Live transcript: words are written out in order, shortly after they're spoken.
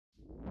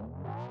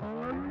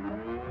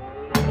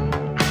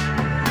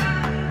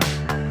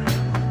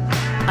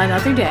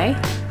Another day,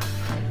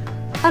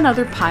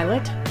 another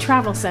pilot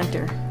travel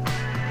center.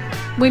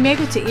 We made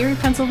it to Erie,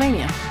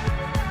 Pennsylvania.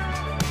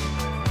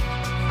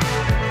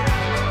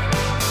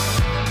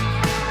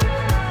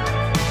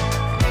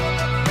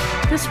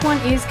 This one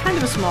is kind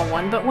of a small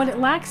one, but what it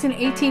lacks in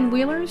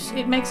 18-wheelers,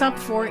 it makes up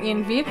for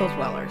in vehicle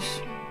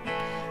dwellers.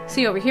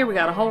 See, over here we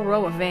got a whole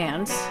row of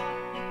vans.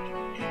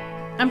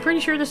 I'm pretty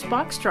sure this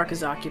box truck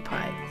is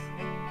occupied.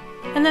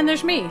 And then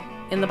there's me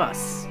in the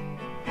bus.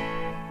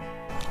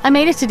 I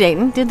made it to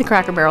Dayton, did the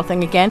Cracker Barrel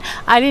thing again.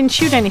 I didn't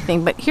shoot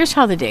anything, but here's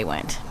how the day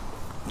went.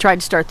 Tried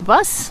to start the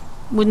bus,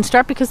 wouldn't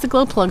start because the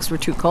glow plugs were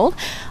too cold.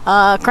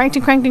 Cranked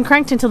and cranked and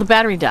cranked until the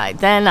battery died.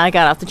 Then I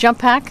got out the jump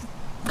pack,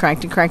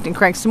 cranked and cranked and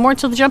cranked some more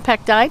until the jump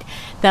pack died.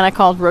 Then I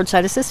called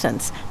roadside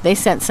assistance. They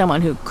sent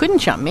someone who couldn't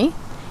jump me,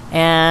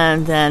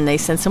 and then they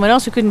sent someone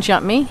else who couldn't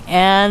jump me,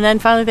 and then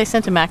finally they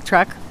sent a Mack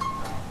truck,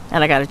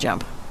 and I got a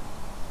jump.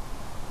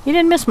 You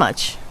didn't miss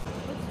much.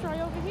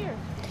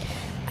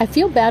 I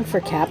feel bad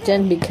for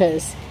Captain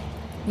because,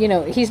 you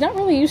know, he's not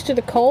really used to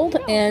the cold,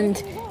 and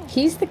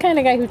he's the kind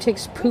of guy who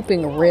takes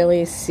pooping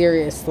really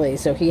seriously,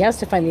 so he has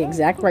to find the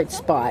exact right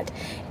spot.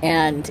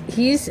 And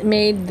he's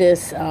made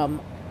this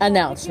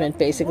announcement,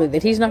 basically,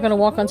 that he's not going to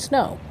walk on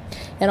snow.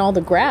 And all the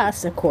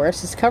grass, of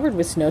course, is covered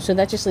with snow, so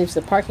that just leaves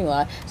the parking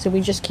lot. So we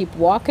just keep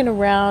walking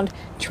around,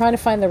 trying to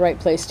find the right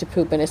place to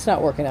poop, and it's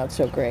not working out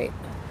so great.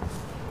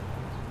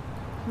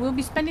 We'll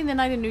be spending the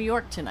night in New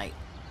York tonight.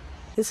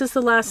 This is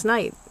the last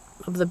night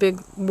of the big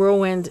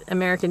whirlwind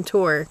American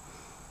tour.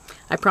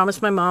 I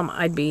promised my mom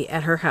I'd be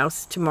at her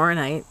house tomorrow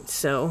night,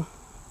 so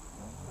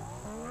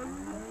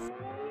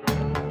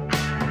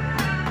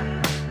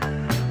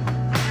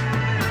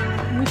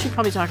we should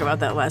probably talk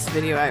about that last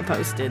video I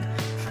posted.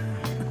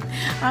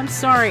 I'm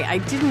sorry, I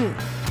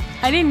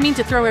didn't mean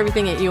to throw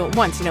everything at you at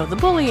once. You know, the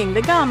bullying,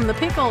 the gum, the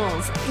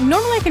pickles.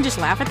 Normally I can just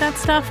laugh at that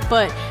stuff,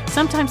 but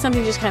sometimes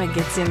something just kind of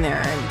gets in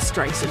there and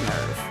strikes a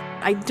nerve.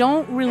 I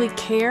don't really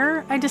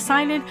care, I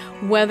decided,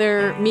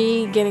 whether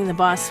me getting the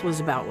bus was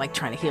about like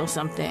trying to heal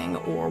something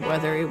or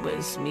whether it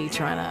was me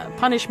trying to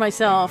punish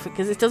myself,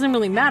 because it doesn't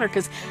really matter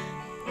because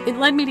it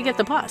led me to get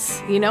the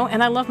bus, you know,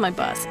 and I love my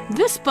bus.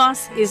 This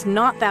bus is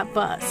not that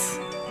bus.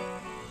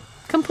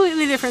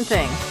 Completely different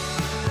thing.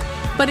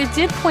 But it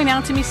did point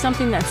out to me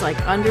something that's like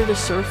under the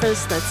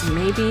surface that's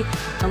maybe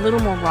a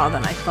little more raw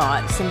than I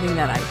thought, something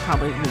that I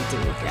probably need to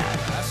look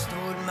at. I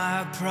stored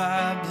my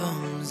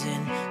problems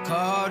in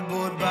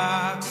cardboard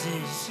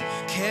boxes,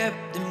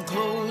 kept them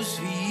close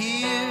for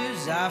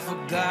years. I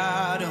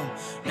forgot them,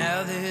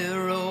 now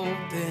they're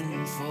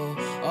open for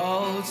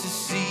all to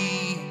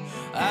see.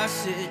 I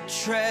set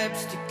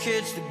traps to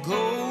catch the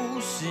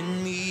ghosts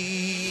in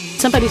me.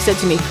 Somebody said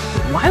to me,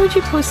 why would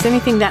you post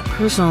anything that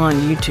personal on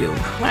YouTube?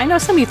 I know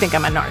some of you think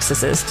I'm a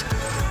narcissist.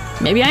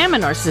 Maybe I am a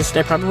narcissist,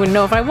 I probably wouldn't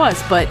know if I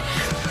was, but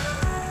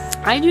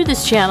I do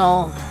this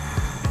channel.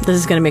 This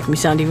is going to make me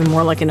sound even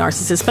more like a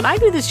narcissist, but I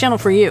do this channel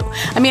for you.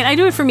 I mean, I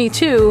do it for me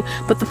too,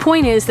 but the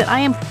point is that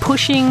I'm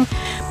pushing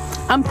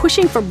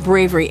for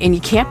bravery, and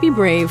you can't be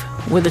brave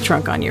with a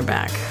trunk on your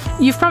back.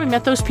 You've probably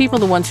met those people,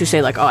 the ones who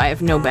say like, oh, I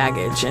have no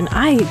baggage, and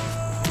I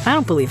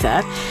don't believe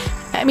that.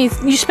 I mean,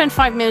 you spend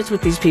 5 minutes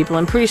with these people,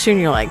 and pretty soon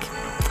you're like,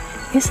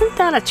 isn't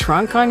that a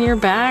trunk on your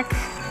back?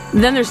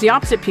 Then there's the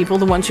opposite people,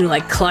 the ones who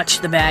like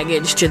clutch the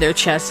baggage to their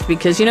chest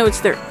because, you know,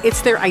 it's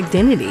their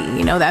identity.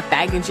 You know, that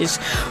baggage is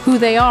who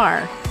they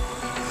are.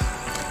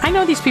 I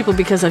know these people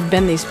because I've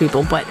been these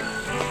people, but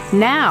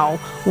now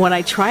what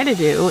I try to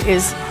do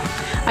is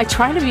I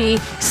try to be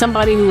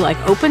somebody who like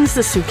opens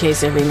the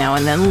suitcase every now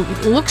and then,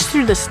 looks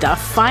through the stuff,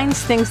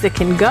 finds things that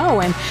can go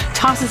and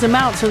tosses them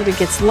out so that it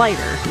gets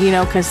lighter, you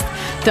know, because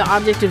the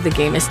object of the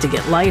game is to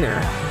get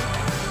lighter.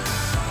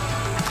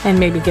 And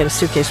maybe get a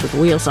suitcase with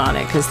wheels on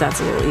it, because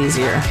that's a little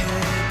easier.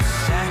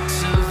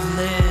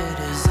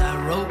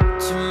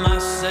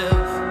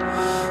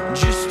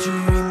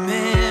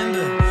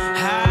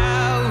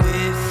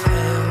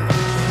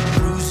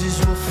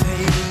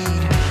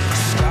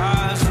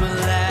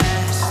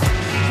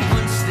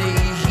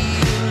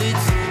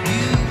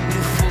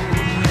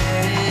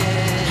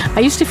 I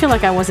used to feel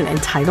like I wasn't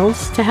entitled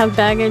to have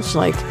baggage,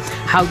 like,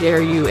 how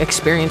dare you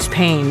experience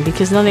pain,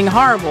 because nothing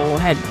horrible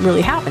had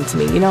really happened to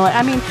me, you know?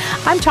 I mean,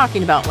 I'm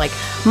talking about, like,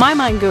 my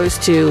mind goes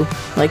to,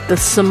 like, the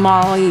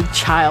Somali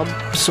child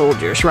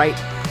soldiers, right?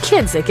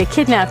 Kids that get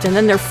kidnapped and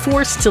then they're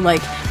forced to,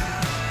 like,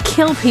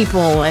 kill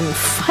people and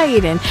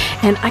fight, and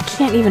I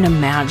can't even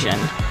imagine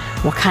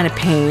what kind of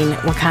pain,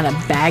 what kind of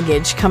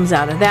baggage comes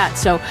out of that.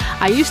 So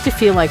I used to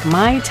feel like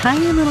my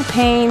tiny little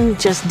pain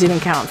just didn't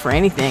count for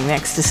anything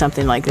next to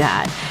something like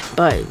that.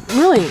 But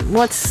really,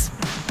 what's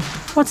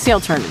the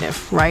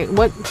alternative, right?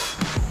 What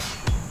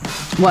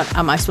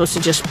am I supposed to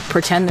just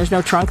pretend there's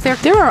no trunk there?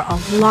 There are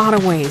a lot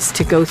of ways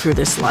to go through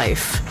this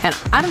life. And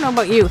I don't know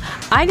about you,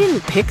 I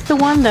didn't pick the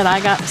one that I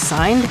got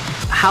assigned,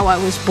 how I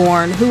was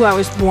born, who I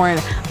was born.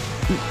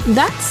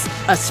 That's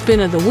a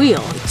spin of the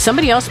wheel.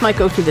 Somebody else might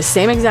go through the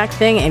same exact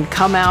thing and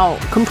come out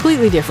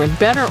completely different,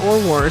 better or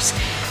worse.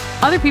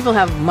 Other people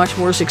have much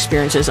worse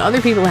experiences.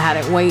 Other people had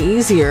it way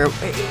easier.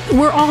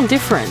 We're all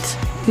different.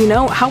 You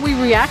know, how we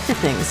react to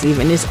things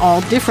even is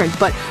all different,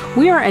 but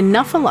we are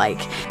enough alike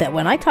that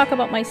when I talk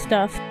about my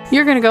stuff,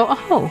 you're going to go,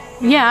 oh,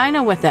 yeah, I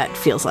know what that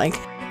feels like.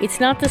 It's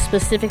not the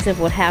specifics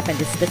of what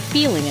happened, it's the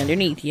feeling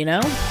underneath, you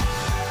know?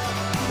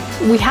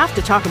 We have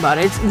to talk about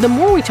it. The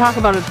more we talk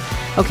about it,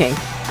 okay,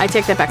 I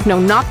take that back. No,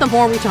 not the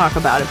more we talk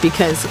about it,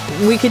 because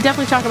we could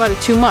definitely talk about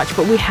it too much,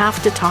 but we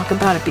have to talk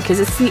about it because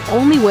it's the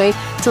only way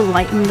to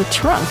lighten the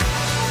trunk.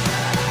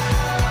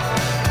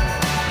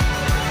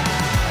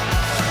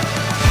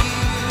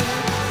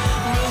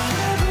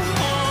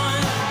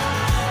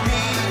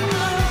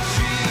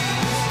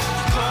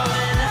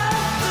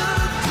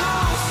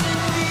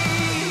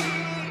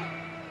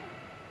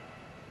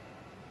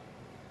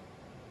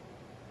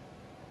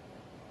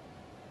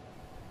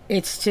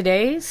 It's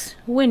today's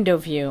window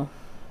view.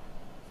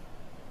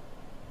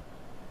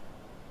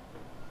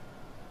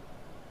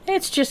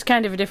 It's just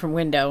kind of a different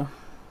window.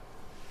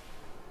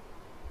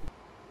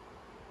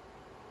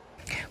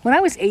 When I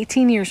was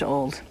 18 years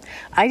old,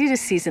 I did a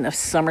season of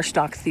summer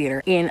stock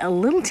theater in a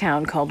little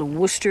town called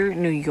Worcester,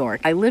 New York.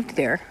 I lived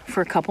there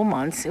for a couple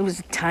months. It was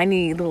a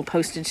tiny little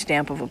postage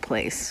stamp of a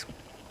place.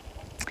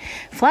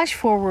 Flash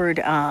forward,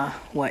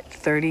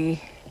 40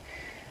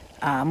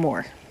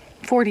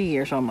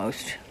 years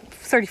almost.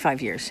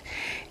 35 years.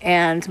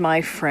 And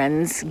my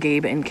friends,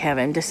 Gabe and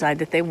Kevin, decide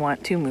that they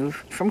want to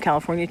move from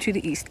California to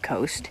the East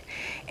Coast.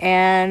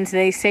 And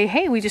they say,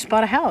 hey, we just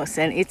bought a house.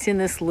 And it's in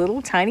this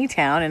little tiny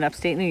town in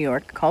upstate New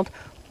York called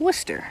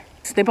Worcester.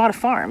 So they bought a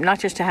farm, not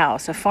just a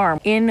house, a farm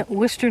in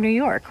Worcester, New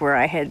York, where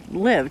I had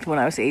lived when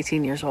I was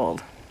 18 years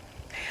old.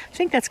 I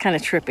think that's kind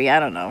of trippy. I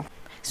don't know.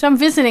 So I'm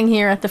visiting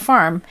here at the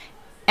farm,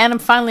 and I'm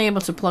finally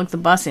able to plug the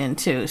bus in,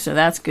 too. So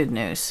that's good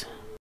news.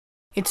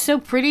 It's so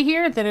pretty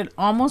here that it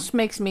almost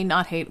makes me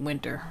not hate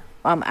winter.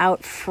 I'm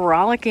out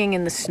frolicking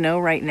in the snow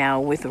right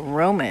now with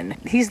Roman.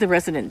 He's the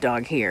resident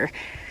dog here.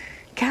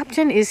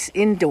 Captain is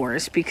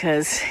indoors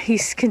because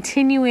he's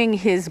continuing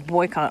his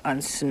boycott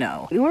on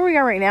snow. Where we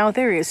are right now,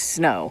 there is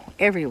snow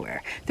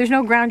everywhere. There's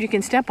no ground you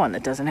can step on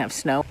that doesn't have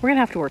snow. We're going to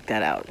have to work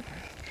that out.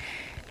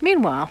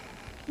 Meanwhile,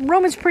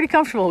 Roman's pretty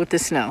comfortable with the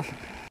snow.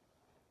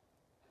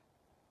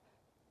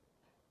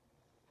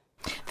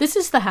 This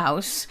is the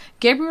house.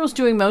 Gabriel's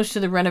doing most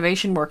of the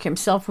renovation work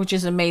himself, which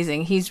is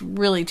amazing. He's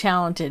really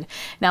talented.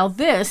 Now,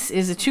 this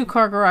is a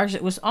two-car garage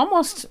that was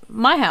almost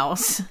my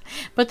house,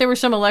 but there were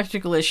some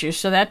electrical issues,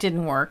 so that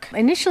didn't work.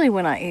 Initially,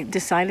 when I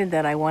decided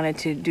that I wanted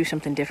to do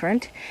something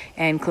different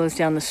and close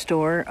down the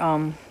store,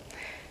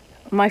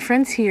 my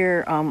friends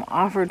here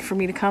offered for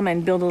me to come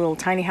and build a little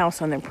tiny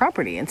house on their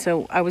property. And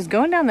so I was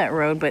going down that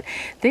road, but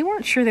they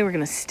weren't sure they were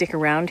going to stick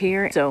around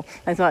here. So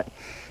I thought,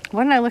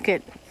 why don't I look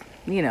at,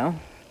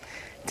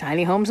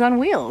 tiny homes on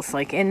wheels,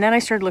 and then I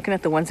started looking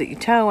at the ones that you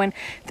tow, and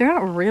they're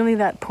not really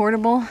that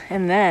portable.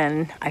 And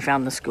then I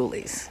found the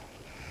Skoolies.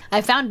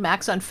 I found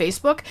Max on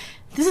Facebook.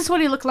 This is what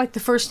he looked like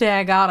the first day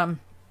I got him.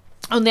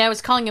 Only I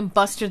was calling him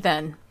Buster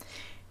then.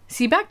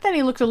 See, back then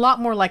he looked a lot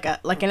more like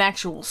an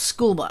actual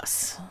school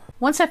bus.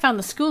 Once I found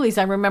the Skoolies,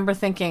 I remember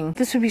thinking,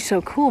 this would be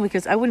so cool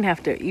because I wouldn't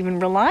have to even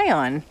rely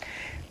on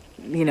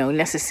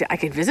I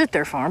could visit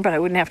their farm, but I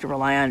wouldn't have to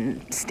rely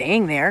on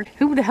staying there.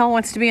 Who the hell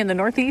wants to be in the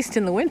Northeast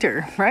in the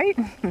winter, right?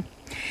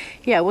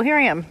 Yeah, well, here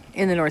I am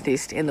in the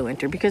Northeast in the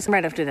winter because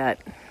right after that,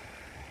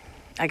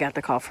 I got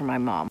the call from my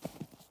mom.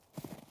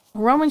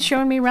 Roman's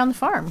showing me around the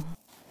farm.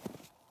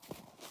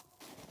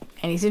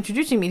 And he's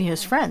introducing me to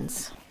his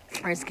friends.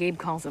 Or as Gabe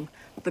calls them,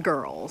 the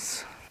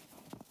girls.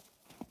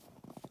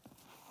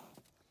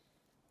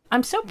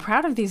 I'm so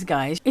proud of these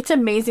guys. It's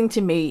amazing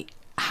to me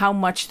how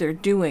much they're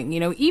doing,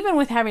 even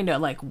with having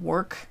to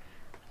work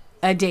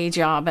a day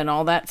job and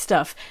all that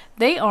stuff.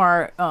 They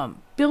are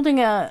building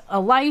a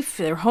life,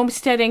 they're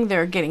homesteading,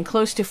 they're getting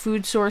close to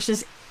food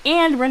sources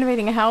and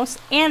renovating a house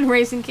and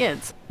raising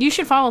kids. You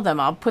should follow them.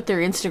 I'll put their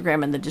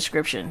Instagram in the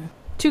description.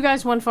 2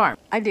 guys, 1 farm.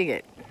 I dig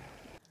it.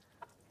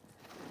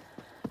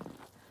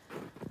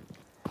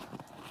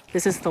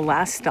 This is the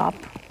last stop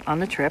on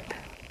the trip.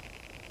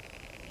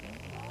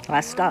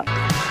 Last stop.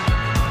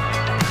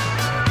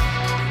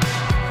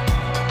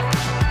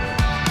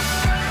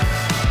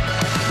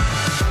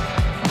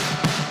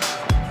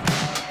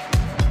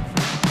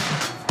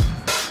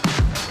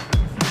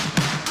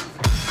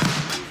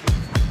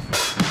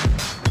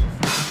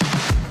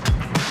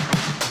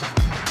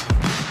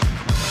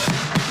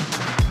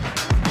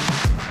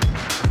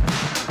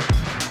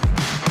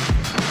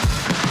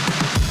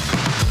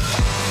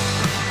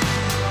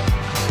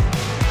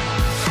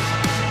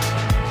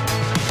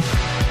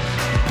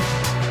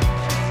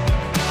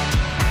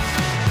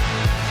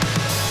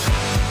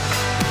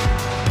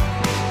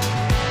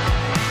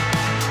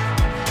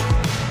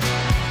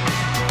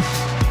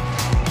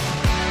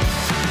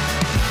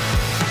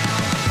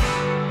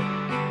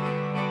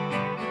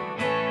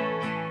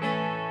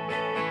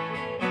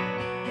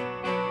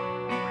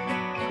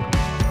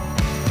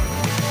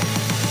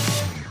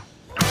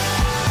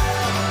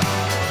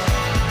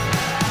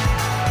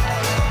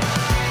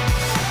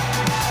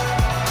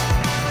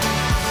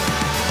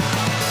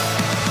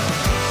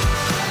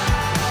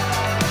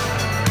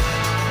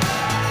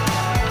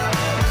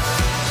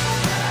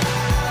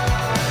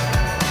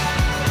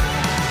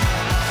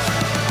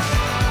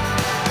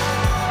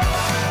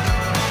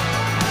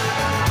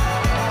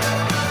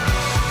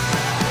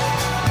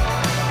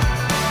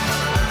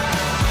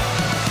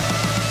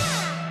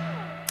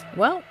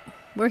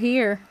 we're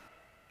here.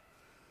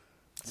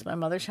 It's my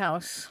mother's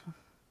house.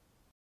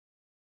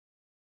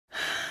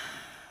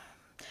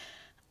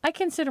 I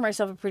consider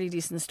myself a pretty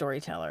decent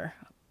storyteller,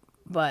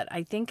 but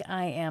I think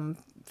I am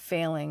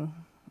failing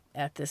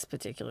at this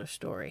particular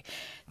story.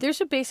 There's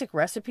a basic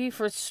recipe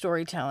for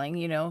storytelling.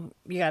 You know,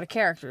 you got a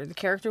character. The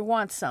character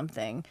wants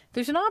something.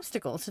 There's an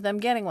obstacle to them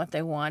getting what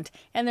they want,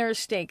 and there are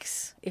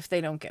stakes if they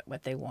don't get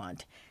what they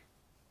want.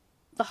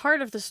 The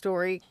heart of the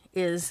story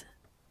is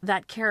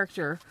that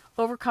character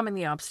overcoming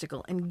the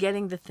obstacle and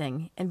getting the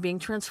thing and being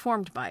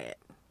transformed by it.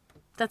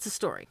 That's a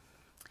story.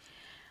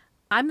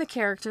 I'm the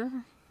character.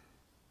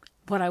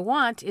 What I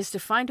want is to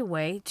find a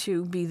way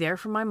to be there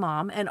for my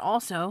mom and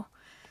also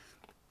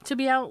to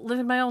be out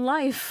living my own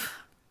life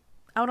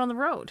out on the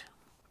road.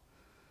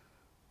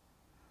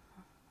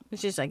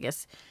 Which is, I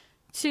guess,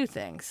 two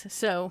things.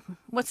 So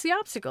what's the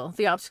obstacle?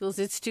 The obstacle is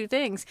it's two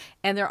things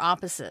and they're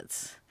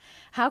opposites.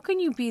 How can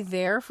you be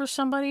there for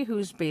somebody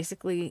who's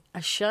basically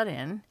a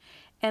shut-in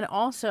and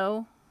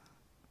also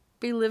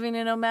be living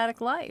a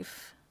nomadic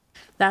life?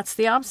 That's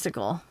the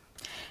obstacle.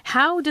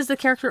 How does the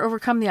character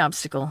overcome the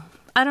obstacle?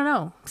 I don't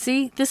know.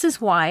 See, this is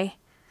why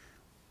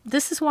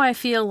I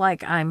feel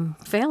like I'm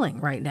failing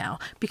right now,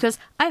 because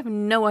I have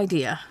no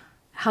idea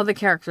how the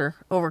character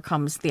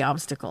overcomes the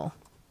obstacle.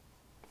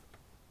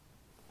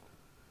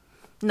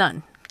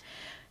 None.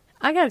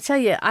 I gotta tell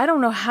you, I don't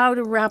know how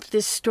to wrap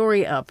this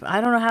story up. I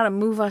don't know how to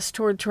move us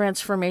toward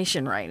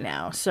transformation right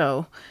now.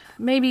 So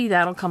maybe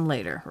that'll come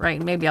later,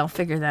 right? Maybe I'll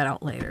figure that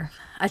out later.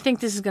 I think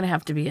this is going to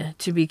have to be a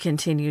to be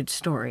continued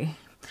story.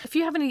 If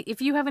you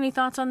have any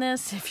thoughts on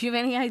this, if you have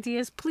any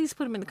ideas, please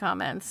put them in the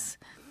comments.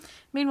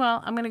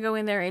 Meanwhile, I'm going to go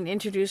in there and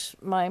introduce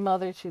my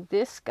mother to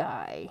this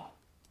guy.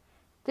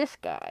 This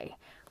guy.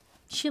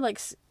 She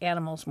likes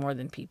animals more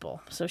than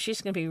people, so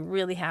she's going to be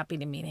really happy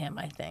to meet him,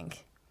 I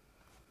think.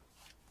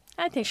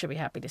 I think she'll be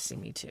happy to see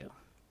me too.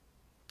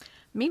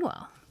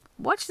 Meanwhile,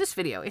 watch this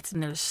video.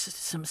 There's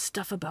some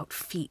stuff about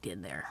feet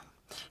in there.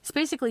 It's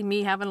basically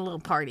me having a little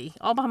party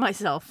all by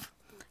myself,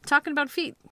 talking about feet.